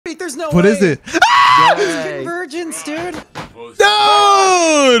There's no What way. is it? Convergence, dude.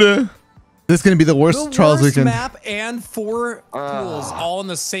 Dude! This is going to be the worst Trials weekend. Map and 4 pools all in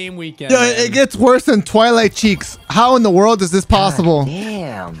the same weekend. Yeah, it gets worse than Twilight Cheeks. How in the world is this possible?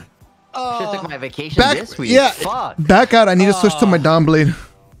 Damn. Should took my vacation Back, this week. yeah, Fuck. back out. I need to switch to my Dawn Blade.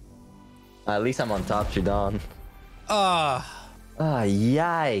 At least I'm on top, Jadon.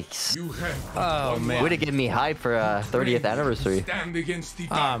 Yikes. Oh man. Way to get me hype for 30th anniversary.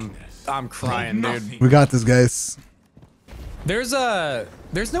 I'm crying, dude. We got this, guys. There's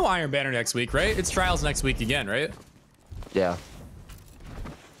no Iron Banner next week, right? It's Trials next week again, right? Yeah.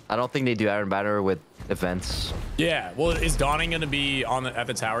 I don't think they do Iron Banner with events. Yeah. Well, is Dawning gonna be at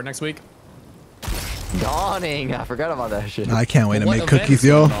the tower next week? Dawning. I forgot about that shit. I can't wait to What make event cookies, is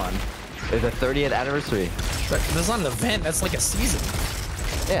yo. It's the 30th anniversary. That's not an event. That's like a season.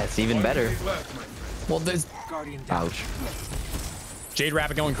 Yeah, it's even better. Well, there's Ouch. Jade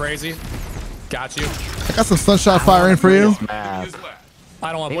Rabbit going crazy. Got you. I got some Sunshot Fire in for you. Map.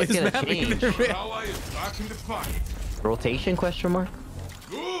 I don't want to play It's this gonna map change. either. Rotation question mark?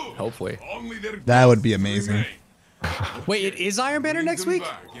 Hopefully. That would be amazing. Wait, it is Iron Banner next week?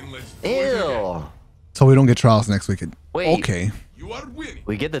 Ew. So we don't get Trials next week. Wait. Okay.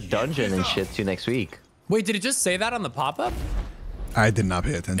 We get the dungeon and shit too next week. Wait, did it just say that on the pop-up? I did not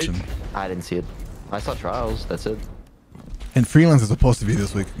pay attention. I didn't see it. I saw trials. That's it. And Freelance is supposed to be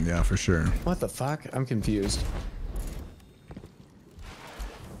this week. Yeah, for sure. What the fuck? I'm confused.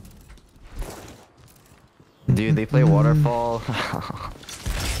 Dude, they play Waterfall.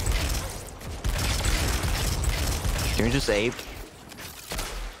 Can we just ape?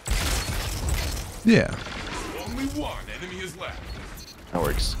 Yeah. Only one enemy is left. That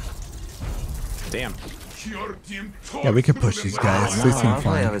works. Damn. Your team Yeah, we can push these guys. They seem I'm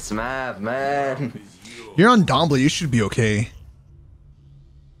playing on fun. this map, man. You're on Dawn Blade. You should be okay.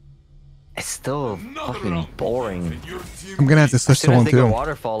 It's still fucking boring. I'm gonna have to switch As to soon as one they go too.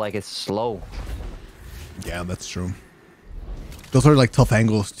 Waterfall, like it's slow. Yeah, that's true. Those are like tough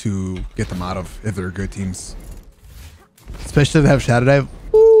angles to get them out of if they're good teams. Especially if they have SHATTERDIVE.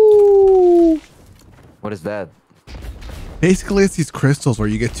 Ooh. What is that? Basically, it's these crystals where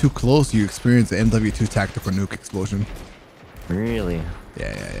you get too close, you experience the MW2 tactical nuke explosion. Really?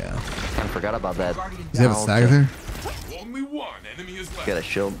 Yeah. I forgot about that. Does he have a stag there? Only one enemy is left. Got a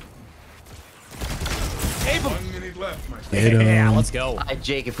shield. 1 minute left, my friend. Hit him. Yeah, let's go.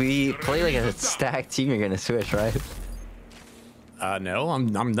 Jake, if we play like a stacked team, you're gonna switch, right? No, I'm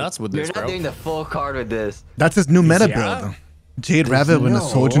nuts with You're this, not bro. doing the full card with this. That's his new meta Yeah? build. Jade Rabbit with a no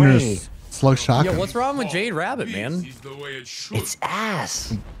Sojourner's way. Slug Shotgun. Yo, what's wrong with Jade Rabbit, man? This is the way it should. It's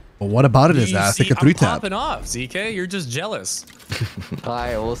ass. But what about it is You ass? see, Take a I'm 3-tap. popping off, ZK. You're just jealous.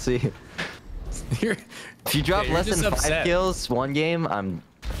 Alright, we'll see. You're, If you drop you're less just than 5 upset. kills one game, I'm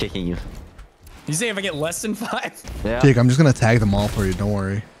kicking you. You say if I get less than 5? Yeah. Jake, I'm just gonna tag them all for you. Don't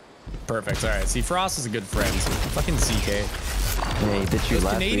worry. Perfect. All right. See, Frost is a good friend. Fucking ZK. Yeah, he did you Those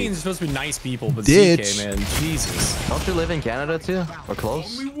last Canadians are week. supposed to be nice people, but Ditch. ZK, man, Jesus. Don't you live in Canada too? Or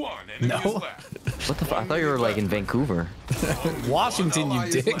close? Only one enemy No. is left. What the fuck? I thought you were like in Vancouver. Washington, you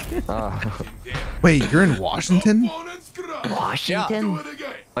dick. Oh. Wait, you're in Washington? Opponent's grab. Washington? Do it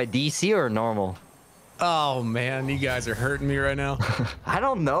again. Like DC or normal? Oh man, you guys are hurting me right now. I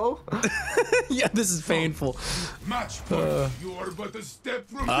don't know. Yeah, this is painful. Match point. You are but a step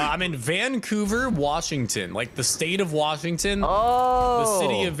from I'm in Vancouver, Washington, like the state of Washington. Oh. The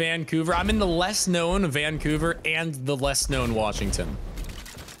city of Vancouver. I'm in the less known Vancouver and the less known Washington.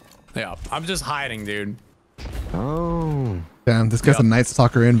 Yeah, I'm just hiding, dude. Oh. Damn, this guy's a Yep. Night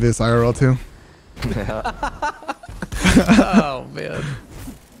Stalker Invis IRL too. Oh man.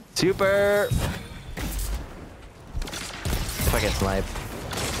 Super. If I get sniped.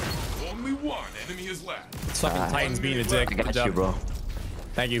 only one enemy is left. It's fucking Titans being a dick. I Good got job. you, bro.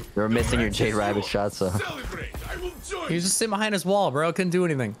 Thank you. You're missing your J Rabbit shot, so. Celebrate. I will join. He was just sitting behind his wall, bro. Couldn't do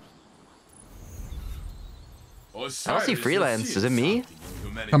anything. I don't see freelance. Is it me?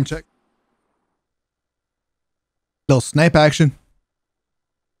 Come check. Little snipe action.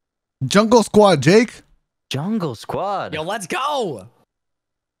 Jungle Squad, Jake. Jungle Squad. Yo, let's go.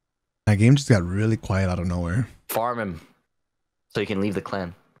 That game just got really quiet out of nowhere. Farm him. So you can leave the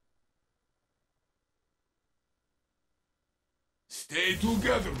clan. Stay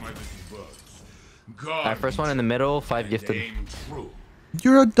together, my little bugs. God. Alright, first one in the middle, 5 gifted. Aim true.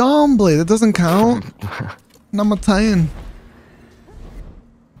 You're a Dawn Blade. That doesn't count. I'm a tie-in.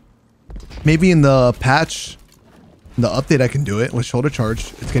 Maybe in the patch, the update, I can do it with shoulder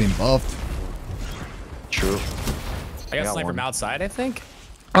charge. It's getting buffed. True. I got got sniper one. from outside, I think.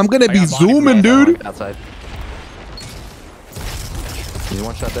 I'm gonna I be got body zooming, blow. dude. Outside. You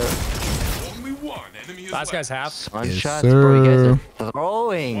one shot there? Only one enemy is Last guy's half. Sun Yes, shots, bro. You guys sir. are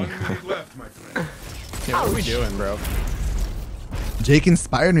throwing. 1 minute left, my friend. Yeah, what are we doing, bro? Jake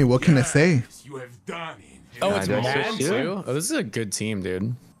inspired me. What can I say? Yes, you have done it. Oh, it's do I Mad do it? too? Oh, this is a good team,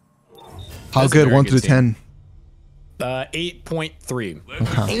 dude. How That's a good? very 1 good through team. 10. 8.3. Let me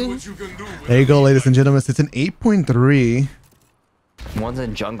see what you can do with There you go, ladies and gentlemen. It's an 8.3. One's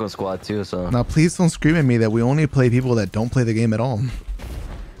in jungle squad too, so. Now, please don't scream at me that we only play people that don't play the game at all.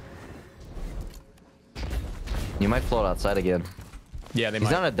 You might float outside again. Yeah, they He's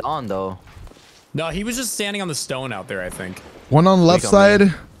might. not a Dawn though. No, he was just standing on the stone out there, I think. One on the left Wake up, side.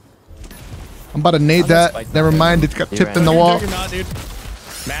 I'm about to nade gonna that. spike Never that. mind. It got He tipped ran. in the wall. Not, dude.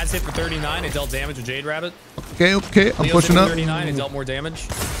 Mad's hit for 39. It dealt damage with Jade Rabbit. Okay, okay. I'm Leo's pushing hit for up. 39. It dealt more damage.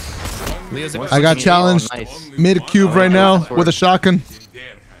 Leo's hit for I got 68. challenged. Oh, nice. Mid cube right now with a shotgun. in their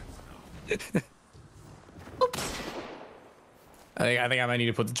hands now. I think I might need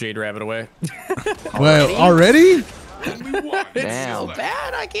to put the Jade Rabbit away. Well, already? Only one enemy Damn. is left.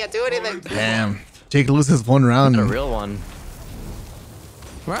 Bad, I can't do anything. Damn. Jake loses one round. A real one.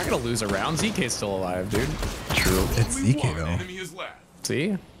 We're not gonna lose a round. ZK's still alive, dude. True. It's Only ZK one though. enemy is left.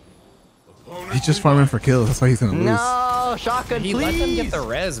 See? Opponent He's just farming for kills. That's why he's gonna lose. No, shotgun, He please. let them get the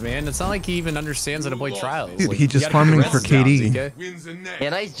res, man. It's not like he even understands how to play trials. Dude, Like, he you just gotta get the farming for res down, KD. ZK. wins the next. Yeah,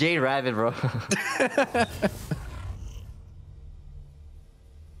 nice Jade Rabbit, bro.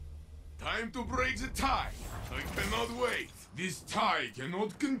 Time to break the tie. I cannot wait. This tie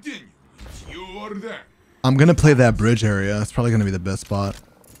cannot continue. It's you or them. I'm gonna play that bridge area. It's probably gonna be the best spot.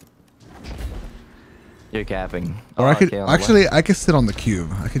 You're capping. Or Oh, I could okay, on the actually I could sit on the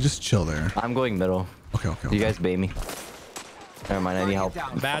cube. I could just chill there. left. I'm going middle. Okay, okay. You okay. guys bait me. Never mind, I need help.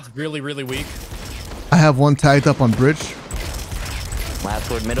 Mad's really, really weak. I have one tagged up on bridge. Last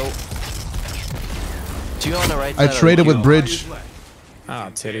word, middle. Two on the right I side. traded with Tie bridge. is left. Ah,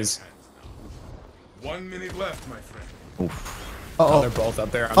 titties. 1 minute left, my friend. Oh, they're both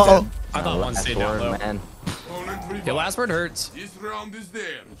up there. I'm Uh-oh. dead. I thought one Last stayed down word, low. man. Opponent Yeah, revive. last word hurts. This round is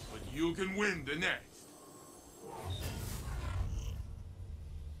theirs, but you can win the next.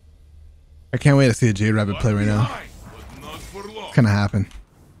 I can't wait to see a Jade Rabbit play right now. Behind, but not for long. It's gonna happen.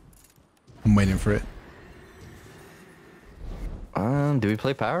 I'm waiting for it. Do we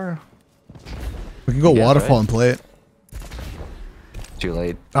play power? We can go Yes, waterfall right? and play it. Too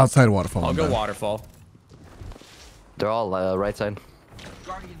late. Outside waterfall. I'll I'm go bad. waterfall. They're all right side.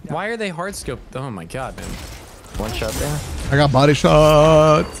 Why are they hard scoped? Oh my god, man. One shot there. I got body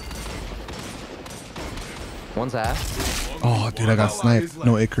shot. One's half. Oh, dude, I got sniped.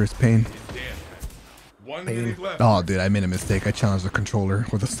 No Icarus pain. 1 minute left. Oh, dude, I made a mistake. I challenged the controller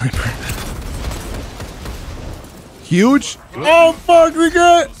with a sniper. Huge. Oh, fuck, we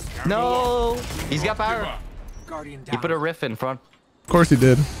got. Of No! He's got power. Guardian He down. put a riff in front. course he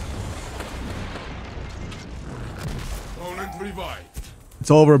did. Opponent revive. It's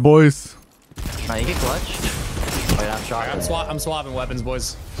over, boys. Nah, you get clutched. Wait, I'm shot. I'm swapping weapons,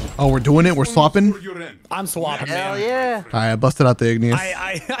 boys. Oh, we're doing it. We're swapping. For your end. I'm swapping, Hell man. yeah. All right, I busted out the igneous.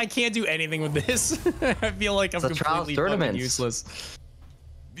 I can't do anything with this. I feel like I'm It's a trials completely fucking tournament. useless.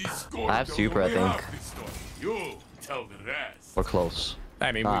 This score I have can super, I only think. half this story. You tell the rest. We're close.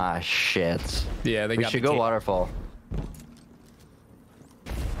 I mean, Ah, shit. yeah, they We got should the go king. waterfall.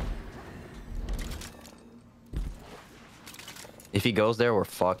 If he goes there, we're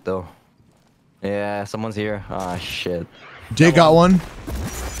fucked though. Yeah, someone's here. Ah, shit. Jay got one.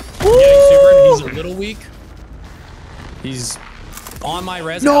 Yeah, super. He's a little weak. He's on my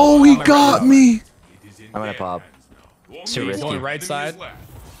res. No, on he my got res. me. It is in I'm gonna their pop. hands now. Only Too risky. one Going right enemy is side. left.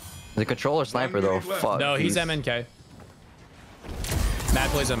 The controller sniper though. Fuck. No, he's please. MNK. Matt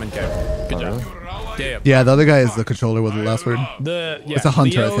plays MNK. Good job. Your ally Yeah, yeah. Yeah, the other guy is the controller with the last word. The yeah, It's a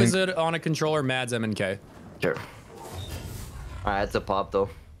hunter, I Leo is think. on a controller. Mad's MNK. Sure. Alright, it's a pop though.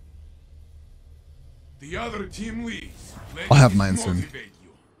 The other team leads. Let I'll have this mine soon. motivate you.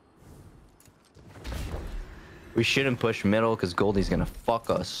 We shouldn't push middle because Goldie's gonna fuck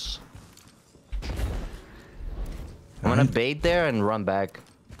us. I'm gonna bait there and run back.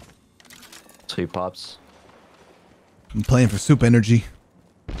 So he pops. I'm playing for soup energy.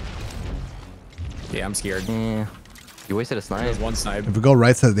 Yeah, I'm scared. Yeah. You wasted a snipe. There's one snipe. If we go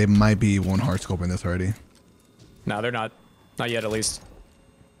right side, they might be one hard scope in this already. No, they're not. Not yet, at least.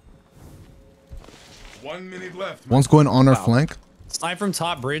 1 minute left. One's going on our Wow. flank. Snipe from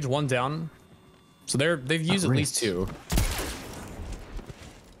top bridge, one down. So they've used at least two.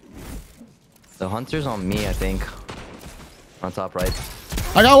 The hunter's on me, I think. On top right.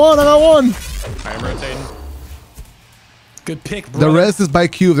 I got one. I got one. I am rotating. Good pick, bro. The res is by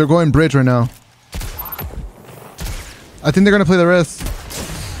cube. They're going bridge right now. I think they're gonna play the res.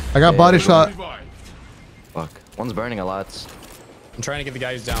 I got body shot. Revived. Fuck. One's burning a lot. I'm trying to get the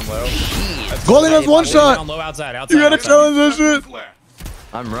guy who's down low. Golding has one shot. Down low, outside. You gotta outside. challenge that shit. Seconds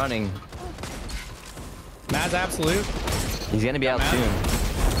left. I'm running. Matt's absolute. He's gonna be out Matt.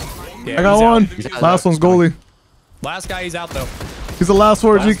 soon. Yeah, I got he's one. out. He's out. Last one's goalie. Last guy, he's out though. He's the last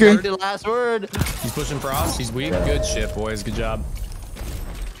word, Last GK. word, last word. He's pushing Frost. He's weak. Good shit, boys. Good job.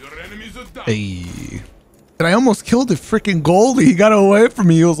 Your enemies are down. Hey. And I almost killed the freaking goalie. He got away from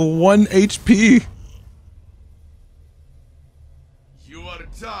me. He was 1 HP. You are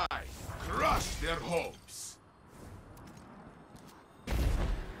tied. Crush their hopes.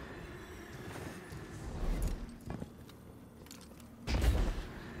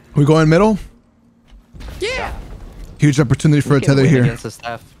 We going middle? Yeah. Huge opportunity for a We can tether win here. against the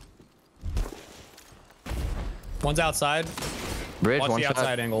staff. One's outside. Bridge, Watch one the shot.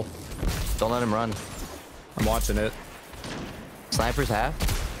 outside angle. Don't let him run. I'm watching it. Sniper's half.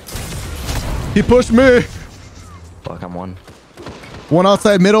 He pushed me. Fuck, I'm one. One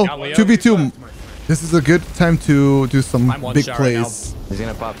outside middle. Got Leo. 2v2. This is a good time to do some I'm one big shot right now. plays. He's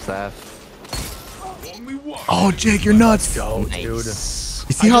gonna pop staff. Only one. Oh, Jake, you're nuts. Go, Nice. dude.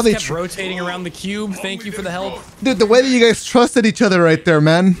 You see I how just they... kept rotating around the cube. Thank you for the help. Dude, the way that you guys trusted each other right there,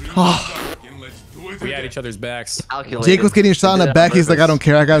 man. Oh. And let's do it We had again. each other's backs. Calculated. Jake was getting shot in Did the it back. on He's like, I don't purpose.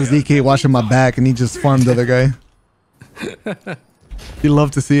 care. I got ZK watching my back, and he just farmed the other guy. You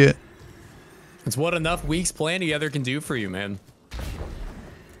love to see it. It's what enough weeks playing together can do for you, man.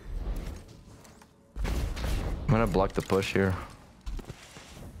 I'm gonna block the push here.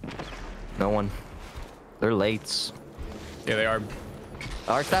 No one. They're late. Yeah, they are.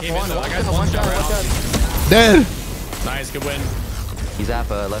 Our staff Came in one. though. One That guy's shot, one one shot shot, right one shot. Dead. Nice, good win. He's half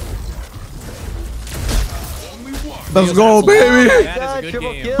left. Only one. Let's go, baby. That is a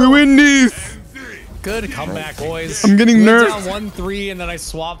good game. We win these. And three. Good comeback, boys. I'm getting We went nerfed. down 1-3, and then I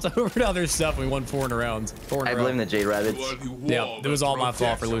swapped over to other stuff. We won 4 in a round. 4 in I a row. blame the Jade Rabbits. You are the wall Yeah, it was that all my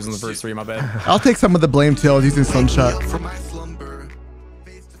fault for protects losing the our first 3. My bad. I'll take some of the blame too. I was using Sunshot.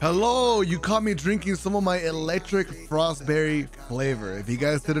 Hello, you caught me drinking some of my electric frostberry flavor. If you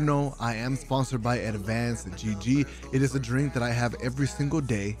guys didn't know, I am sponsored by Advanced GG. It is a drink that I have every single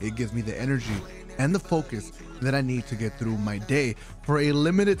day. It gives me the energy and the focus that I need to get through my day. For a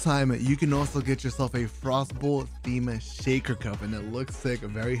limited time, you can also get yourself a FrostBolt theme shaker cup, and it looks sick. I'm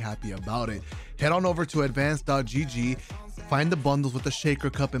very happy about it. Head on over to advanced.gg. Find the bundles with the shaker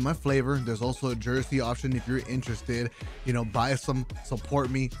cup in my flavor. There's also a jersey option if you're interested. You know, buy some, support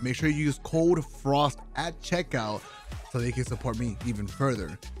me. Make sure you use code FROST at checkout so they can support me even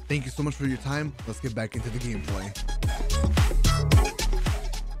further. Thank you so much for your time. Let's get back into the gameplay.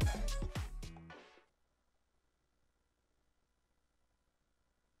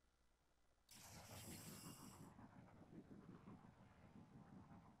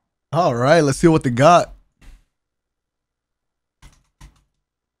 All right, let's see what they got.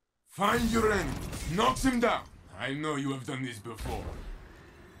 Find your enemy. Knocks him down. I know you have done this before.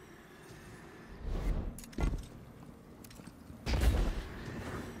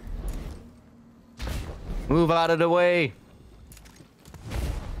 Move out of the way.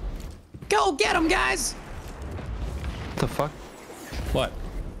 Go get him, guys. What the fuck? What?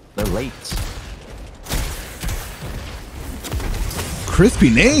 They're late. Crispy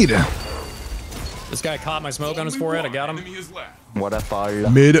nade. This guy caught my smoke on his forehead. I got him. Enemy is left. What a fall.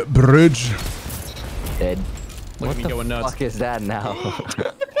 Mid bridge. Dead. Look What at me the going nuts. fuck is that now?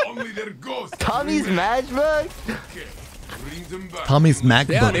 Only their ghosts. Tommy's matchbook? Okay. Bring them back. Tommy's MacBook,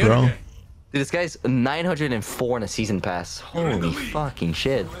 Yeah, dude. bro. Dude, this guy's 904 in a season pass. Holy fucking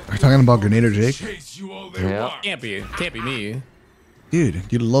shit. Are you talking about Gernaderjake? Chase you all they Yeah. want. Can't be me. Dude,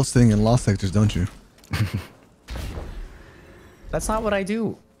 you love sitting in lost sectors, don't you? That's not what I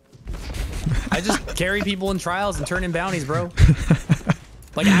do. I just carry people in trials and turn in bounties, bro.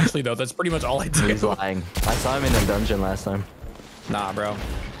 Like, actually, though, that's pretty much all I do. He's lying. I saw him in a dungeon last time. Nah, bro.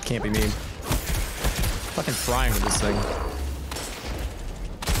 Can't be me. Fucking frying with this thing.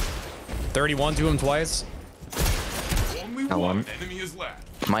 31 to him twice. Only Got one one. enemy is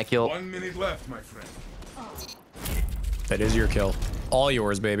left. My kill. 1 minute left, my friend. That is your kill. All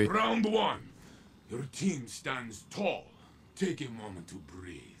yours, baby. Round 1. Your team stands tall. Take a moment to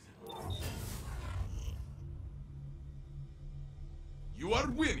breathe. You are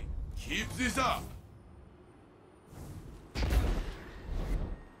winning. Keep this up.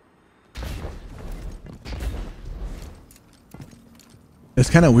 It's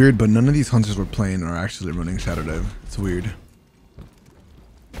kind of weird, but none of these hunters we're playing are actually running SHATTERDIVE. It's weird.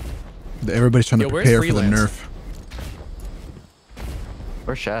 Everybody's trying to Yo, where's prepare for the Freelance? nerf.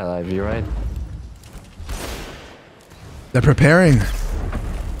 We're SHATTERDIVE, you're right. They're preparing.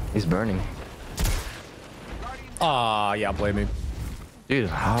 He's burning. Ah, yeah, blame me. Dude,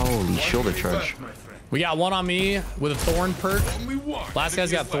 holy shoulder charge. Left, my friend. We got one on me with a thorn perk. Only one. Last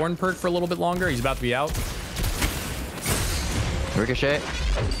guy's got thorn perk for a little bit longer. He's about to be out. Ricochet.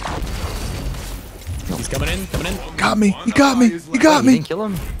 He's coming in, coming in. Got me. He got me. He got You me. didn't kill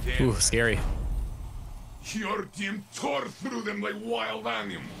him? Ooh, scary. Your team tore through them like wild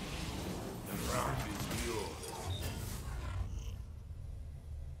animals. The round is yours.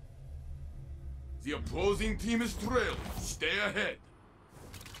 The opposing team is trailing. Stay ahead.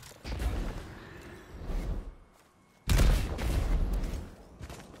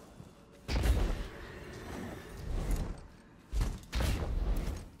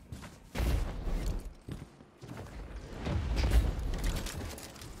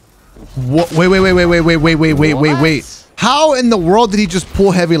 What? Wait. How in the world did he just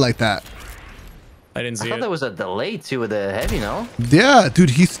pull heavy like that? I didn't I see thought it. there was a delay too with the heavy, no? Yeah, dude,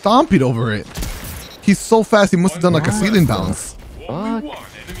 he stomped over it. He's so fast, he must have done like a ceiling bounce. Only one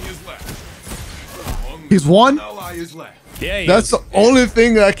enemy is left. Only He's won? ally is left. Yeah, he That's is. the only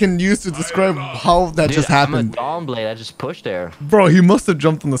thing I can use to describe how that Dude, just I'm a happened. Dawn Blade. I just pushed there. Bro, he must have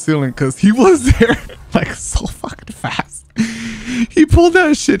jumped on the ceiling because he was there like so fucking fast. He pulled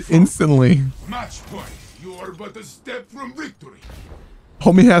that shit instantly. Match point. You are but a step from victory.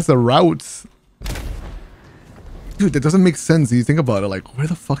 Homie has the routes. Dude, that doesn't make sense. You think about it, like, where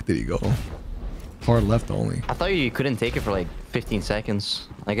the fuck did he go? Far left only. I thought you couldn't take it for like 15 seconds.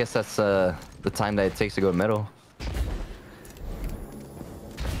 I guess that's the time that it takes to go middle.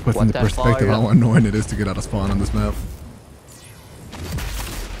 Puts What into that perspective far, how annoying it is to get out of spawn on this map.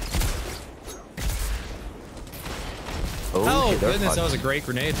 Oh, shit, they're goodness, that was fucked. a great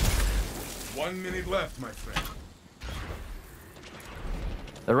grenade. 1 minute left, my friend.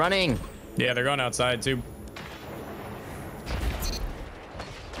 They're running. Yeah, they're going outside too.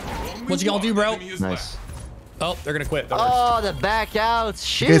 Only What you gonna one do, bro? enemy is Nice. left. Oh, they're gonna quit. That works. Oh, the back out.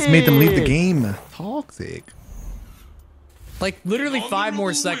 Shit. You guys made them leave the game. Toxic. Like literally Only 5 more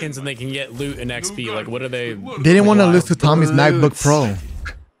will seconds and they can get loot and XP. Like, what are they? They didn't want to Wow. lose to Tommy's MacBook Boots. Pro.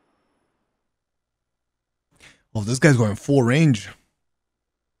 Oh, this guy's going full range.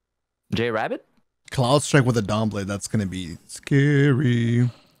 J Rabbit? Cloud Strike with a Dawn Blade. That's going to be scary.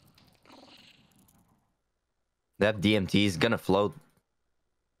 That DMT is gonna float.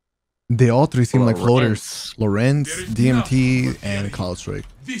 They all three seem like Lorenz. floaters. Lorenz, There is DMT, nothing but and getting Cloud Strike.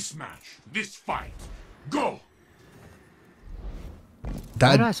 This match, this fight. Go. Why did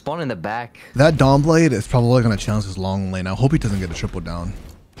I That spawn in the back? that Dawn Blade is probably going to challenge his long lane. I hope he doesn't get a triple down.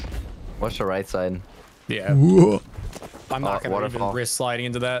 What's the right side? Yeah, Whoa. I'm not gonna even waterfall. risk sliding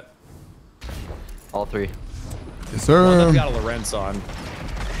into that. All three. Yes, One of them sir. got a Lorenz on.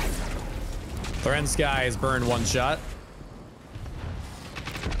 Lorenz guy has burned 1 shot.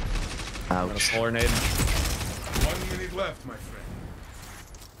 Got a Ouch. solar nade. 1 minute left, my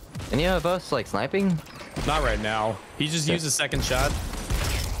friend. Any of us like sniping? Not right now. He just used a second shot.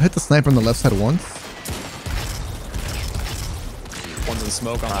 I hit the sniper on the left side once. One's in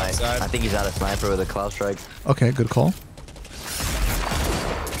smoke on that I side. think he's out of sniper with a cloud strike. Okay, good call.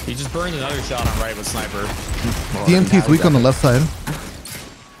 He just burned another shot on right with sniper. Well, DMT is now weak he's on the out. left side.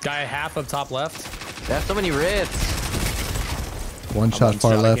 Guy half of top left. They have so many rifts. One shot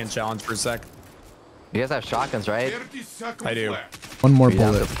far I left. can't challenge for a sec. You guys have shotguns, right? 30 seconds I do. left. One more You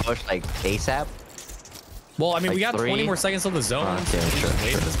have bullet. to push like ASAP. Well, I mean, we Like got 20 3? more seconds till the zone. Oh, so okay, we just sure,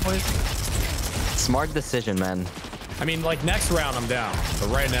 wait at this point. Smart decision, man. I mean, like next round, I'm down. But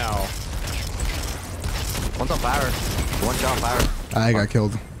right now, One's on fire. One shot on fire. I got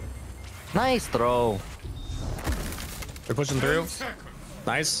killed. Nice throw. they're pushing through. 10 seconds.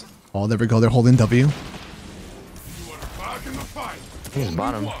 Nice. Oh, there we go. They're holding W. You are back in the fight. He's Only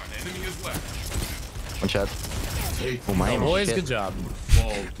bottom. one enemy is left. One shot. Oh my Boys, shit. good job.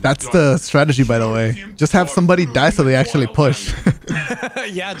 That's the strategy, by the way. Just have somebody die so they actually push.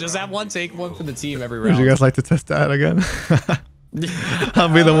 Yeah, just have one take one for the team every Would round. you guys like to test that again? I'll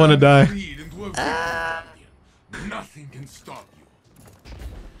be the one to die. Lead into a victory. Nothing can stop you.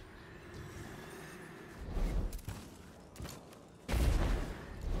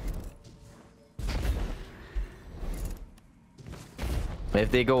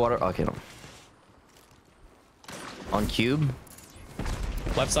 If they go water, okay, no. On cube.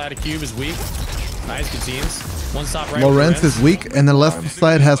 Left side of cube is weak. Nice, good teams. One stop right. Lorenz is weak, and the left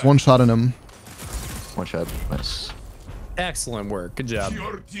side has one shot on him. One shot. Nice. Excellent work. Good job.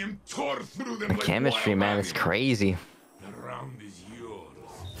 Your team tore through them The like chemistry, wild man, is animals. crazy. The round is yours.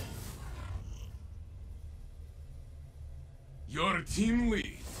 Your team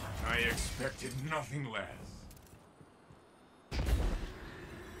leads. I expected nothing less.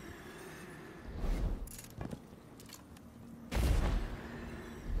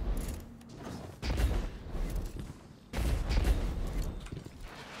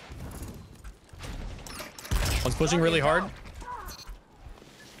 One's pushing really hard.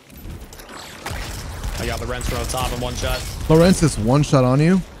 I got the Rents from the top in one shot. Lawrence is one shot on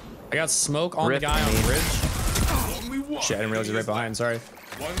you. I got smoke on Rift the guy on the bridge. Only one Shit, I didn't realize he's right behind. Sorry.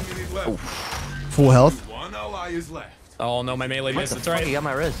 1 minute left. Full health. One ally is left. Oh no, my melee missed. It's right. He got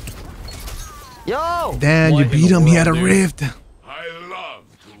my wrist. Yo! Dan, you What in beat the him. He had a world, dude? rift. I love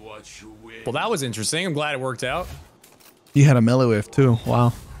to watch you win. Well, that was interesting. I'm glad it worked out. He had a melee whiff too.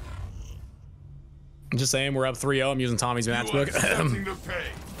 Wow. I'm just saying, we're up 3-0. I'm using Tommy's You are matchbook. starting to pay.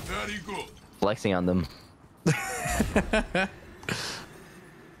 Very good. Flexing on them.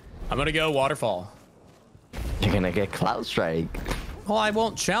 I'm gonna go waterfall. You're gonna get Cloud Strike. Well, I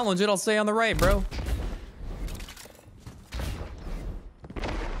won't challenge it. I'll stay on the right, bro.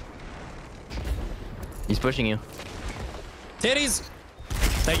 He's pushing you. Titties.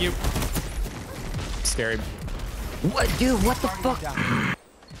 Thank you. Scary. What, dude? What the fuck?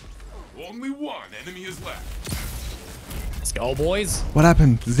 Only one enemy is left. Let's go, boys. What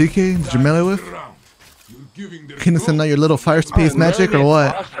happened? ZK? Did you melee whiff? Round. You're giving their Can you send out your little fire space Oh, magic or Melee what?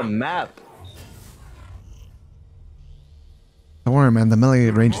 across the map. Don't worry, man. The melee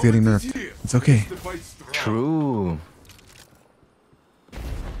range is getting moment is nerfed. here. It's okay. The fight strong. True.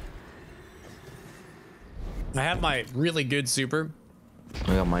 I have my really good super.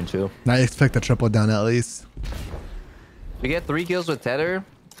 I got mine too. I expect a triple down at least. We get 3 kills with Tether,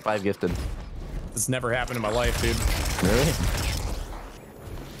 5 gifted. This never happened in my life, dude. Really?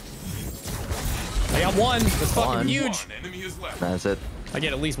 I got one. That's fucking One. huge. One enemy is left. That's it. I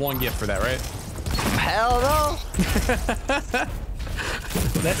get at least one gift for that, right? Hell no!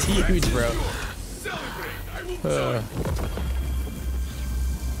 That's huge, bro. Celebrate. I will celebrate.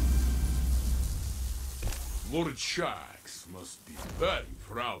 Lord Shax must be very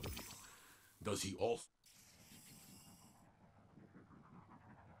proud of you. Does he also?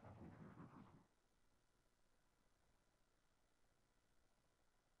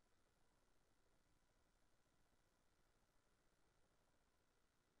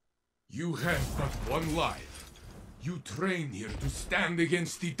 You have but one life. You train here to stand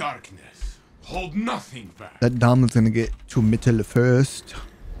against the darkness. Hold nothing back. That Dom is gonna get to middle first.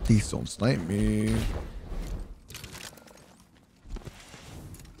 Please don't snipe me.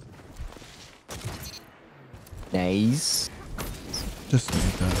 Nice. Just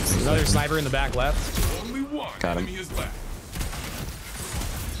like that. Another sniper in the back left. Only one Got him. enemy is left.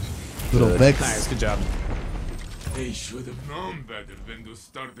 Little Vex. Nice, good job. They should have known better than to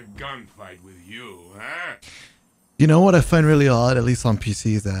start a gunfight with you, huh? You know what I find really odd, at least on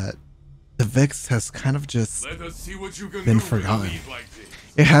PC, is that the Vex has kind of just Let us see what you can been do with a forgotten. lead like this.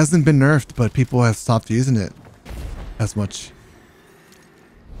 It hasn't been nerfed, but people have stopped using it as much.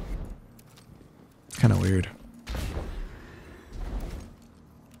 It's kind of weird.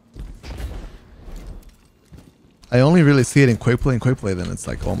 I only really see it in Quick Play, and Quick Play, then it's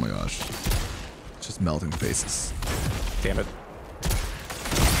like, oh my gosh. It's just melting faces. Damn it.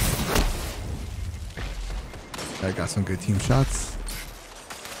 I got some good team shots.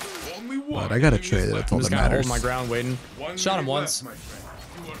 Only one But I got a enemy is trade, left. that's I'm all just that kind of matters. holding my ground, waiting. 1 Shot him minute once. left, my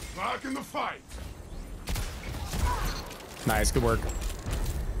friend. You are back in the fight. Nice, good work.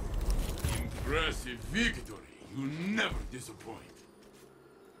 Impressive victory. You never disappoint.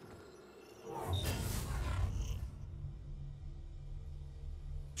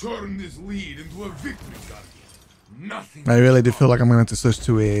 Turn this lead into a victory, Guardian. Nothing. I really do feel like I'm going to have to switch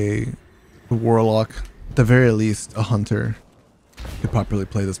to a Warlock. At the very least, a Hunter to properly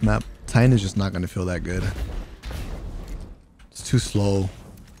play this map. Titan is just not going to feel that good. It's too slow.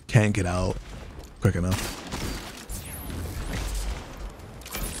 Can't get out quick enough.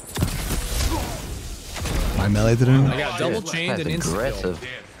 My melee didn't. I got double chained That's and instant kill. aggressive.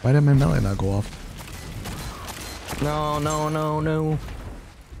 Why did my melee not go off? No, no, no, no.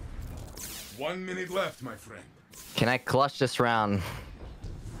 1 minute left, my friend. Can I clutch this round?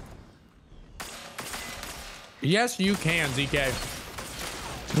 Yes, you can, ZK.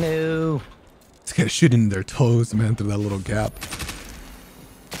 No. This guy's shooting their toes, man, through that little gap.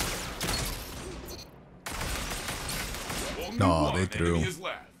 Only No, one they threw. enemy is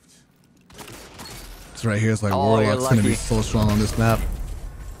left. It's right here. It's like Oh, you're Warlock's gonna be lucky. so strong on this map.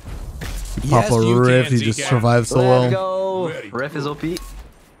 You Yes, pop a you riff, can, he just ZK. survives so Let's well. go. Very Ref is OP.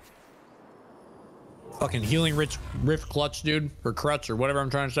 Fucking healing rich riff clutch, dude. Or crutch, or whatever I'm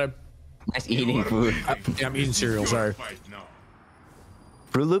trying to say. Nice eating food. Yeah, I'm eating cereal, sorry. Fight now.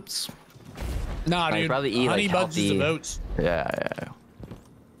 Fruit Loops? Nah, I'd dude. probably eat, Honey like, bunches of healthy- oats. Yeah.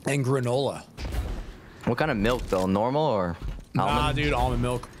 And granola. What kind of milk though? Normal or Nah, almond? dude, almond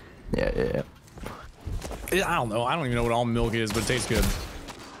milk. Yeah. I don't know. I don't even know what almond milk is, but it tastes good.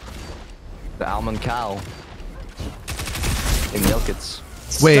 The almond cow. They milk it.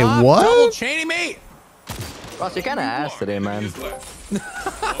 Wait, Stop what? double chaining me. Ross, you're kind of ass today, man.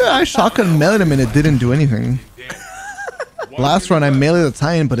 Yeah, I shotgun melee him and it didn't do anything. Last run, I meleeed the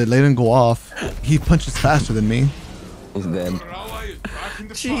Titan, but it let him go off. He punches faster than me. He's dead.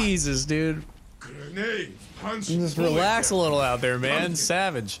 Jesus, dude. Just relax a little out there, man.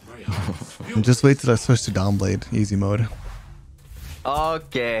 Savage. And just wait till I switch to Downblade, easy mode.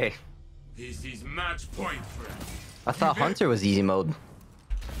 Okay. This is match point, friend. I thought Hunter was easy mode.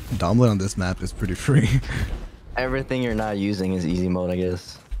 Downblade on this map is pretty free. Everything you're not using is easy mode, I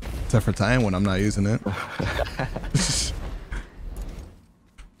guess. Except for Titan when I'm not using it.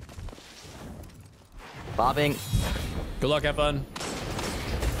 Bobbing. Good luck, have fun.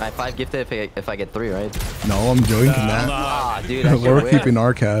 I 5 gifted if I get 3, right? No, I'm joking that. Ah, dude, that's We're keeping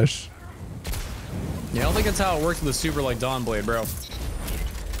our cash. Yeah, I don't think that's how it works with a super like Dawnblade, bro.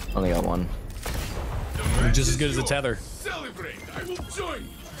 Only got 1. You're just as good as a tether. Celebrate! I will join you.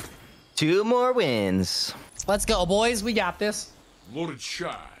 2 more wins. Let's go, boys. We got this. Lord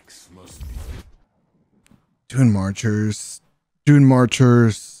Sharks must be. Dune Marchers. Dune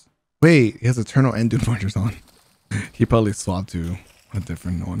Marchers. Wait, he has Eternal and Dune Marchers on. He probably swapped to a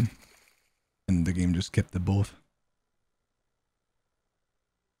different one. And the game just kept the both.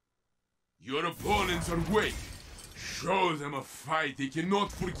 Your opponents are weak. Show them a fight they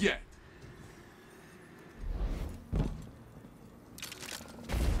cannot forget.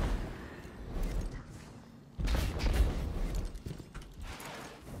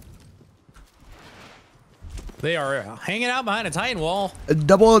 They are hanging out behind a Titan wall. A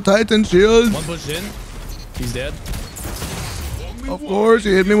double Titan shield. One pushed in. He's dead. Of course,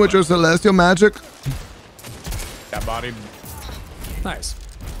 you hit me with your celestial magic. Got bodied. Nice.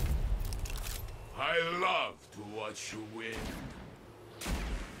 I love to watch you win.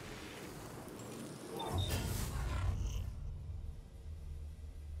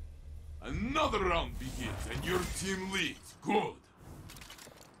 Another round begins and your team leads. Good.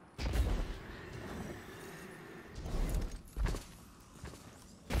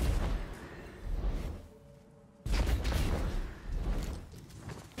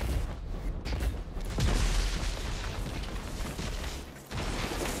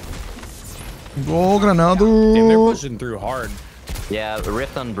 Go, Granado. Damn, they're pushing through hard. Yeah,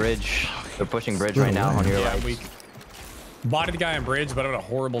 Rift on bridge. They're pushing bridge right now on your Yeah, right. we bodied the guy on bridge, but at a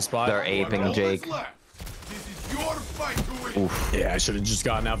horrible spot. They're aping Jake. This is your fight to win. Oof. Yeah, I should have just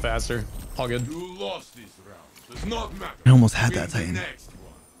gotten out faster. All good. You lost this round. Does not matter. I almost had Win that the Titan. next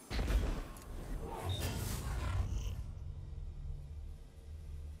one.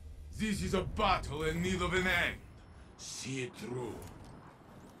 This is a battle in need of an end. See it through.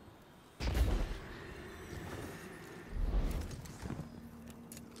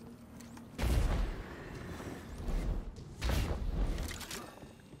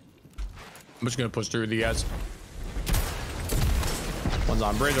 I'm just gonna push through with you guys. One's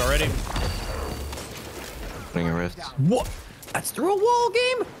on bridge already. Putting a Rift. What? That's through a wall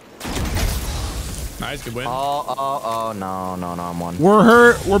game? Nice, good win. Oh, no, I'm 1. We're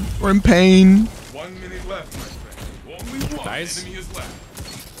hurt. We're in pain. 1 minute left, my friend. Only one Nice. enemy is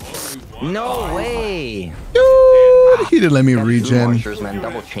left. Only one. No way. He didn't let me regen. Archers, man,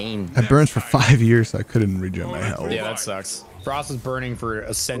 double chain. I burned for 5 years, so I couldn't regen my health. Yeah, that sucks. Frost was burning for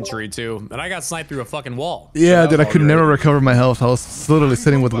a century too, and I got sniped through a fucking wall. Yeah, dude, I all could good. never recover my health. I was literally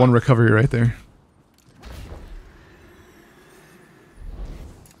sitting with 1 recovery right there.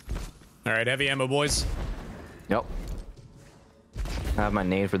 All right, heavy ammo, boys. Yep. I have my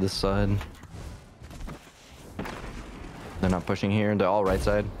nade for this side. They're not pushing here. They're all right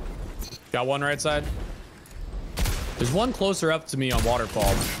side. Got one right side. There's one closer up to me on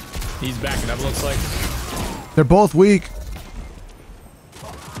waterfall. He's backing up, looks like. They're both weak.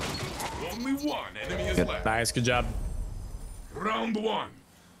 Only one enemy is Good. left. Nice, good job. Round 1.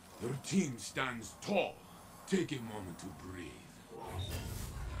 Your team stands tall. Take a moment to breathe.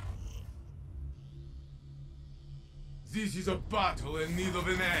 This is a battle in need of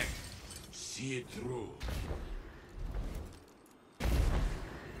an end. See it through.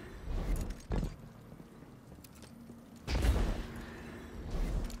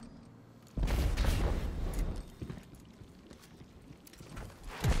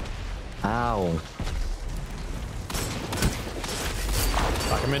 Ow.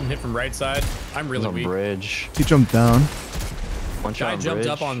 Lock him in, hit from right side. I'm really He's on weak. bridge. He jumped down. One shot Guy on jumped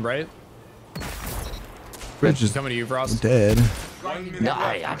bridge. up on right. Bridge is Coming to you, Frost. dead. 1 minute No,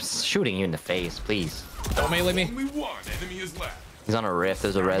 left. I'm shooting you in the face, please. Don't melee me. Only one enemy is left. He's on a Rift.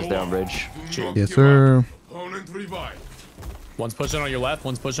 There's a res there on bridge. Do not Yes, give sir. up. Opponent revived. One's pushing on your left.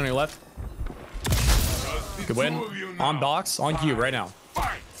 One's pushing on your left. Trust Good win. On box, on cube right now.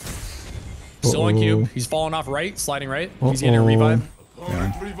 Fight. Still on cube. He's falling off right, sliding right. He's getting a revive.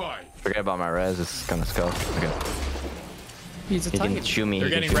 Opponent revive. Forget about my res. It's gonna skull. Okay. He's a He can titan. chew me. They're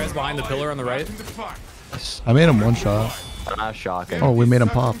He can getting chew res me. behind the pillar on the right. In the fight. I made him one shot. I'm not shocking. Oh, we made him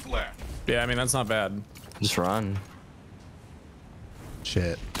pop. Left. Yeah, I mean, that's not bad. Just run.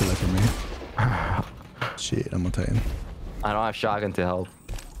 Shit. Too late for me. Shit, I'm a Titan. I don't have shotgun to help.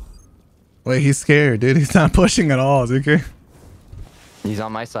 Wait, he's scared, dude. He's not pushing at all, ZK. He's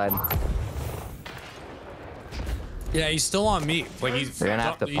on my side. Yeah, he's still on me. Like he's They're gonna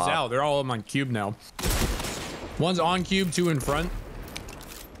have to he's pop. out. They're all on cube now. One's on cube, two in front.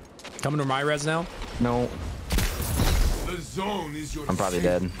 Coming to my res now. No. The zone is your I'm probably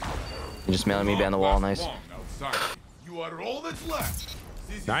safe. dead. You just mailing me behind the wall. Nice. You are all that's left.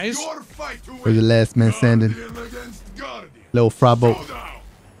 This Nice. is your fight to We're the win. last man standing. Guardian against Guardian. Little FrostBolt. Go down.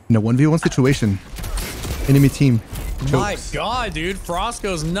 In a 1v1 situation. Enemy team. My Chokes. God, dude, Frost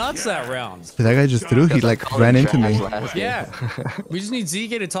goes nuts that round. That guy just threw. He like ran into me. Yeah, we just need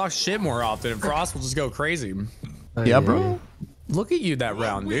ZK to talk shit more often, and Frost will just go crazy. Yeah, bro. Look at you that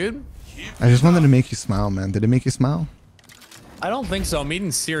round, dude. I just wanted to make you smile, man. Did it make you smile? I don't think so. I'm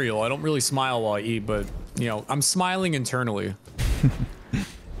eating cereal. I don't really smile while I eat, but you know, I'm smiling internally.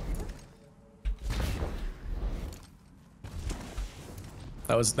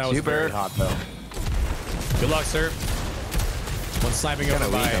 That was Super. very hot though. Good luck, sir. One sniping over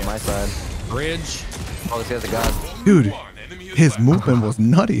Weak on my by side. bridge. Oh, this guy's a god. Dude, One enemy is his left. movement was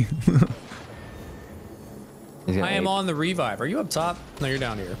nutty. He's gonna I am ape. on the revive. Are you up top? No, you're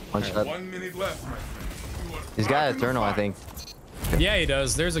down here. One shot. 1 minute left, my friend. You are He's back got in the Eternal, I fight. think. Yeah, he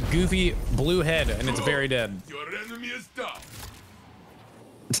does. There's a goofy blue head, and it's very dead. Your enemy is down.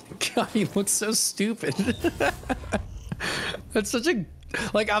 God, he looks so stupid. That's such a...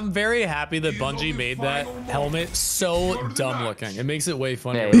 Like, I'm very happy that Bungie made that helmet so dumb looking. It makes it way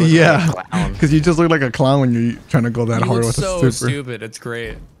funnier. Yeah, he looks Yeah, like a clown. because you just look like a clown when you're trying to go that He hard looks with so a super. stupid. It's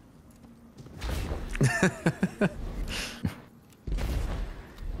great.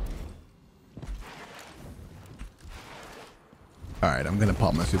 All right, I'm gonna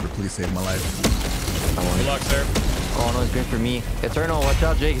pop my super. Please save my life. Good luck, sir. Oh no, he's going for me. Eternal, watch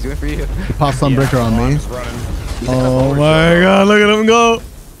out, Jake. He's going for you. He popped Sunbreaker on I'm me. just running. Oh my god, look at him go.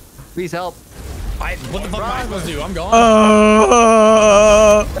 Please help. What the fuck am I supposed to do? I'm gone.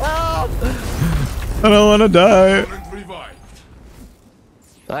 I don't want to die. Opponent revived.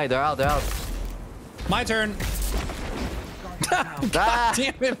 Hey, they're out. They're out. My turn. Ah,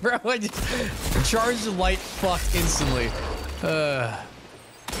 Damn it, bro. I just charged the light fucked instantly. Wasn't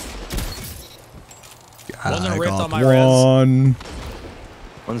I ripped got on my res. one.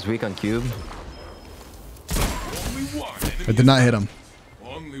 one's weak on cube. Only one enemy I did not hit him.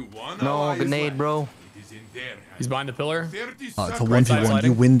 Only one No, ally is grenade, left. bro. It is in their hands. He's behind the pillar. 30 Oh, it's a seconds. 1v1.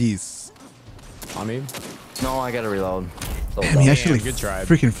 sliding. You win these. On me. No, I gotta reload. So Damn, he dumb. actually good try.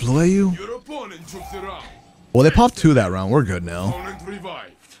 freaking flew at you. Your opponent took the round. Well, they popped 2 that round. We're good now. Opponent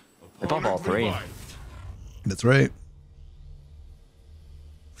revived. They popped all Opponent 3. revived. That's right.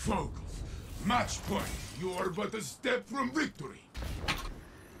 Focus. Match point. You are but a step from victory.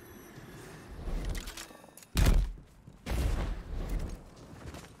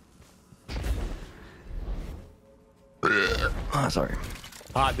 Ah, sorry.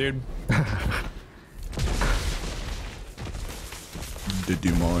 Hot, dude. The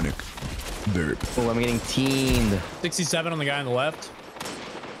demonic derp. Oh, I'm getting teamed. 67 on the guy on the left.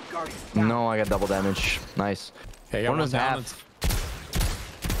 No, I got double damage. Nice. Okay, One got one was down.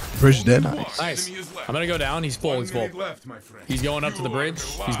 half. Bridge dead. Nice. Enemy is left. I'm gonna go down. He's full. One He's full. minute left, my friend. He's going up to the You are bridge.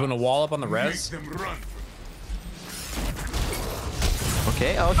 the He's putting a last. wall up on the Make res. them run.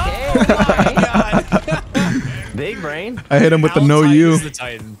 Okay, okay. God. Big brain. I hit him with the How no tight you. is the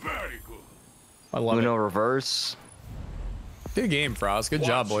Titan. Very good. I love Uno it. reverse. Good game, Frost. Good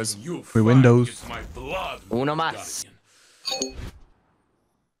job, boys. Watching you We fight Windows. is my blood, Uno más. Guardian.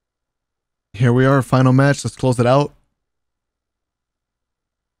 Here we are, final match. Let's close it out.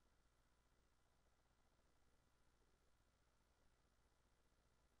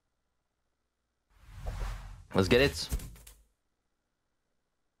 Let's get it.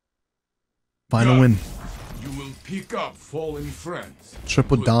 Final win. You will pick up fallen friends.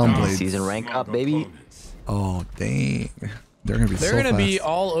 Triple Put Dom down Blades. Season rank smug up, baby. opponents. Oh, dang. They're going to be They're so gonna fast. be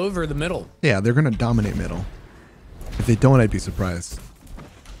all over the middle. Yeah, they're going to dominate middle. If they don't, I'd be surprised.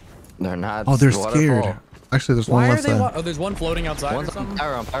 They're not. Oh, they're waterfall. scared. Actually, there's one Why are left they? side. Oh, there's one floating outside or One's on something.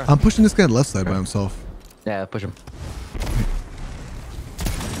 fire, on fire. I'm pushing this guy left side by himself. Yeah, push him.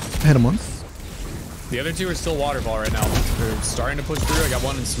 I hit him once. The other two are still waterfall right now. They're starting to push through. I got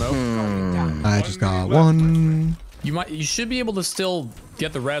one in smoke. I just got one. You should be able to still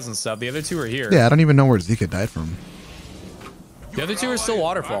get the res and stuff. The other two are here. Yeah, I don't even know where Zika died from. The other two are still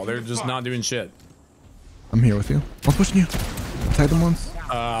waterfall. They're just not doing shit. I'm here with you. I'm pushing you. Tag them once.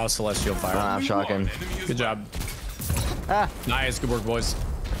 Celestial fire. I'm shocking. Good job. Ah. Nice. Good work, boys.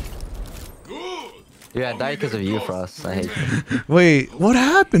 Dude, I died because of you, Frost. I hate you. Wait, what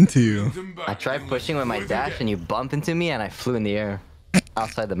happened to you? I tried pushing with my dash and you bumped into me and I flew in the air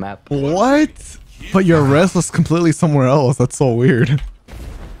outside the map. What? But your res was completely somewhere else. That's so weird.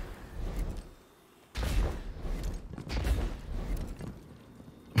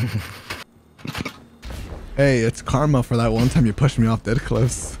 Hey, it's karma for that one time you pushed me off dead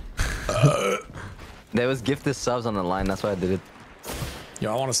cliffs. There was gifted subs on the line. That's why I did it.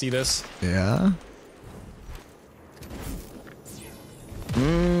 Yo, I want to see this. Yeah?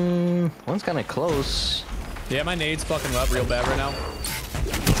 One's kind of close. Yeah, my nade's fucking up real bad right now.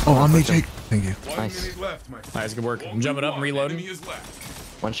 Oh, I'm me, Jake. Thank you. Nice. Nice, good work. I'm jumping up and reloading.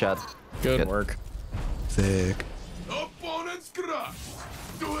 One shot. Good work. Sick. Opponent's crushed.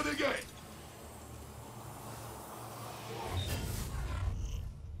 Do it again.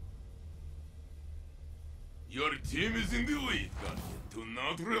 Your team is in the lead, but do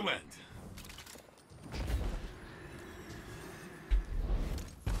not relent.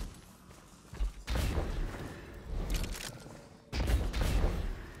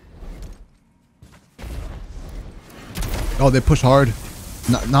 Oh, they push hard.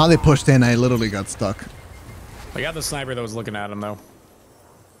 Now they pushed in. I literally got stuck. I got the sniper that was looking at him, though.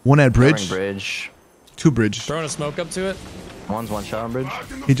 One at bridge. Bridge. Two bridge. Throwing a smoke up to it. One's one shot on bridge.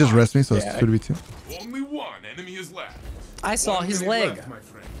 He just rested me, so it's Yeah. 2v2. Only one enemy is left. I saw his leg. Left, my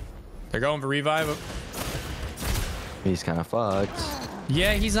friend. They're going for revive. He's kind of fucked.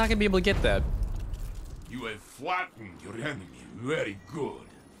 Yeah, he's not going to be able to get that. You have flattened your enemy. Very good.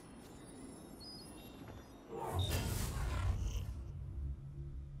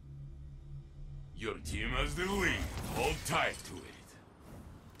 Your team has the lead. Hold tight to it.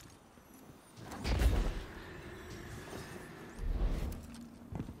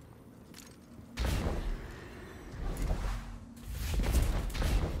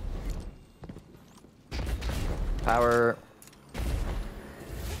 Power.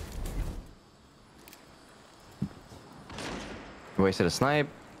 Wasted a snipe.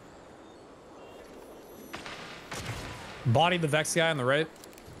 Body the Vex guy on the right.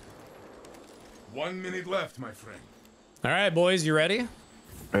 1 minute left, my friend. All right, boys, you ready?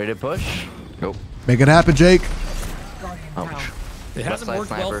 Ready to push? Go. Make it happen, Jake. Ouch. It hasn't side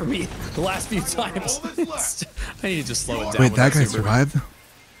worked well sniper. for me the last few times. I need to just slow it down. Wait, with that guy super. survived?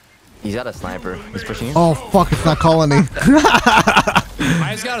 He's got a sniper. He's pushing you. Oh, fuck. It's not calling me. I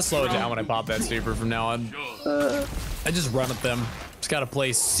just gotta slow it down when I pop that super from now on. I just run at them. Just gotta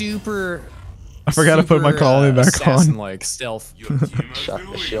play super. I forgot to put my colony back on. Like stealth. Your team has Shot the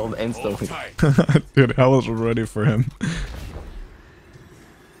the lead. shield Hold instantly. tight. Dude, I was ready for him.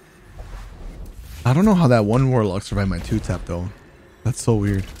 I don't know how that one warlock survived my 2-tap, though. That's so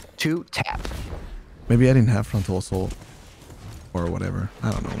weird. 2 tap. Maybe I didn't have frontal assault. Or whatever.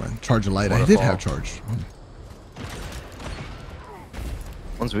 I don't know, man. Charge of light. I did have charge.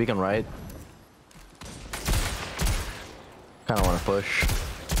 One's weak on right. Kind of want to push.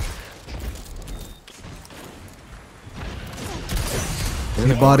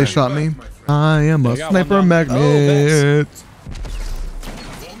 He body shot me. I am a They got sniper one down. magnet.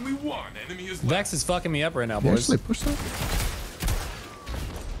 Only one enemy is left. Vex is fucking me up right now, Yeah, boys. actually push that.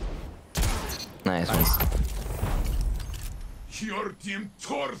 Nice one. Your team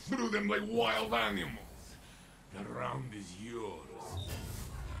tore through them like wild animals. The round is yours.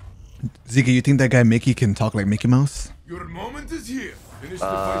 Zika, you think that guy Mickey can talk like Mickey Mouse? Your moment is here. Finish the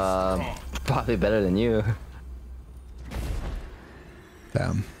fight strong. Probably better than you.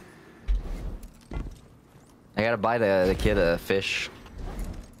 Damn. I gotta buy the kid a fish.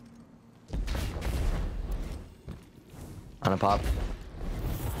 On a pop.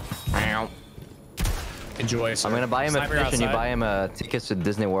 Ow. Enjoy. Sir. I'm gonna buy him a Sniper fish and you outside. buy him tickets to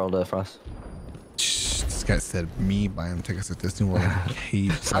Disney World, Frost. Shh, this guy said me buying tickets to Disney World. He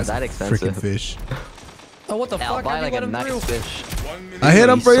not that expensive. freaking fish. Oh, what the I'll fuck? buy How'd you like let a him nice through? fish. 1 minute. I hit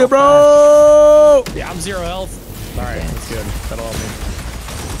him He's for so you, bro. Yeah, I'm 0 health. All right, that's good. That'll help me.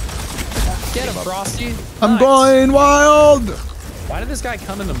 Get him, Frosty. I'm Nice. going wild. Why did this guy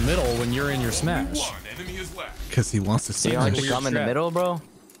come in the middle when you're in your smash? One enemy is left. Because he wants to You don't like smash. to come in the strat. middle, bro?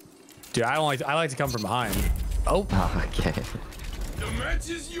 Dude, I like to come from behind. Oh, Oh, okay. The match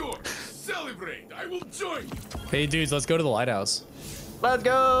is yours. Celebrate. I will join you. hey dudes, let's go to the lighthouse. Let's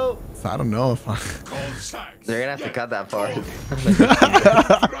go. So I don't know if I... Cossacks, They're gonna have to cut that part.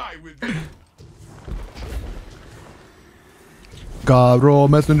 try with me. God roll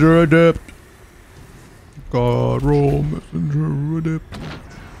messenger adept. God roll messenger adept.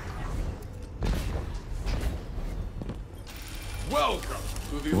 Welcome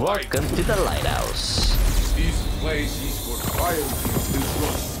to the Welcome to the lighthouse. This place is for triumphing the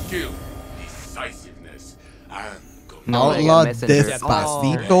trust, skill, decisiveness, and No, I got Outlaw messenger.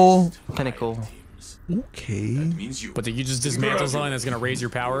 Despacito. Pinnacle. Okay. means you. But you just dismantle something that's gonna raise your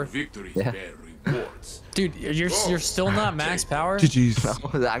power. Victories Yeah. bear rewards. Dude, you're still not max power?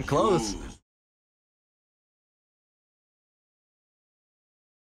 GG's. I'm close.